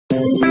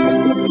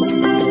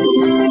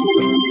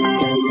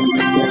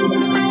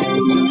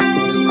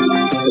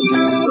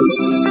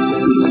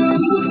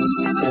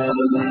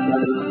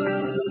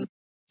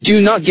Do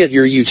not get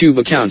your YouTube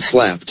account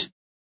slapped.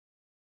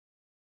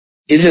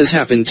 It has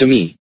happened to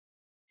me.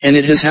 And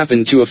it has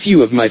happened to a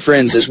few of my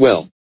friends as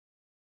well.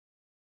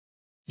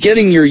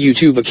 Getting your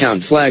YouTube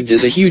account flagged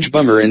is a huge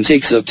bummer and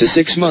takes up to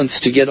 6 months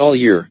to get all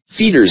your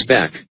feeders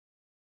back.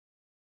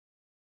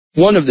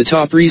 One of the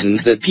top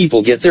reasons that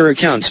people get their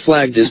accounts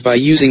flagged is by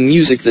using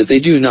music that they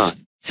do not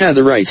have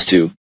the rights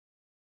to.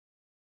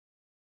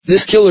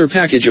 This killer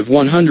package of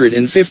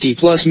 150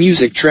 plus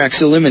music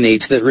tracks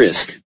eliminates that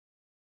risk.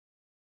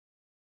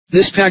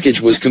 This package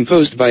was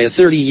composed by a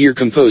 30-year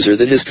composer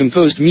that has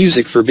composed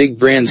music for big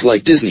brands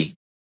like Disney,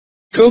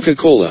 Coca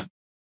Cola,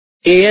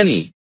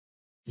 A&E,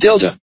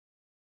 Delta,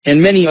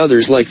 and many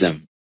others like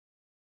them.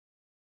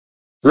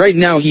 Right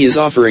now he is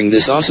offering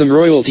this awesome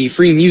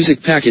royalty-free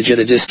music package at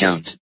a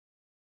discount.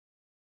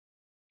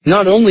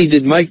 Not only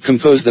did Mike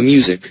compose the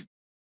music,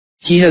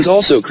 he has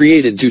also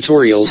created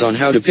tutorials on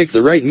how to pick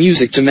the right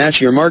music to match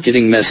your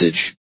marketing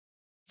message,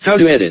 how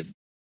to edit,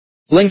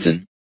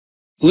 lengthen,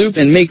 loop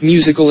and make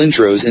musical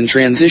intros and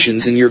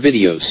transitions in your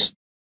videos.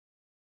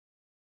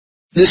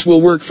 This will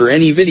work for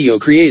any video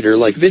creator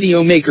like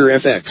VideoMaker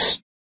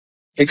FX,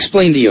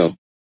 Explaindio,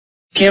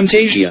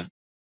 Camtasia,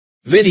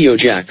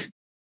 VideoJac,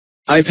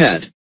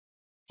 iPad,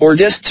 or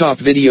desktop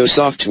video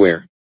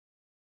software.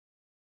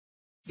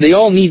 They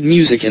all need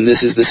music and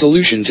this is the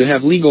solution to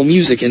have legal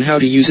music and how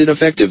to use it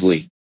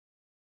effectively.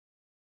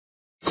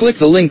 Click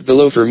the link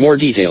below for more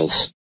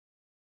details.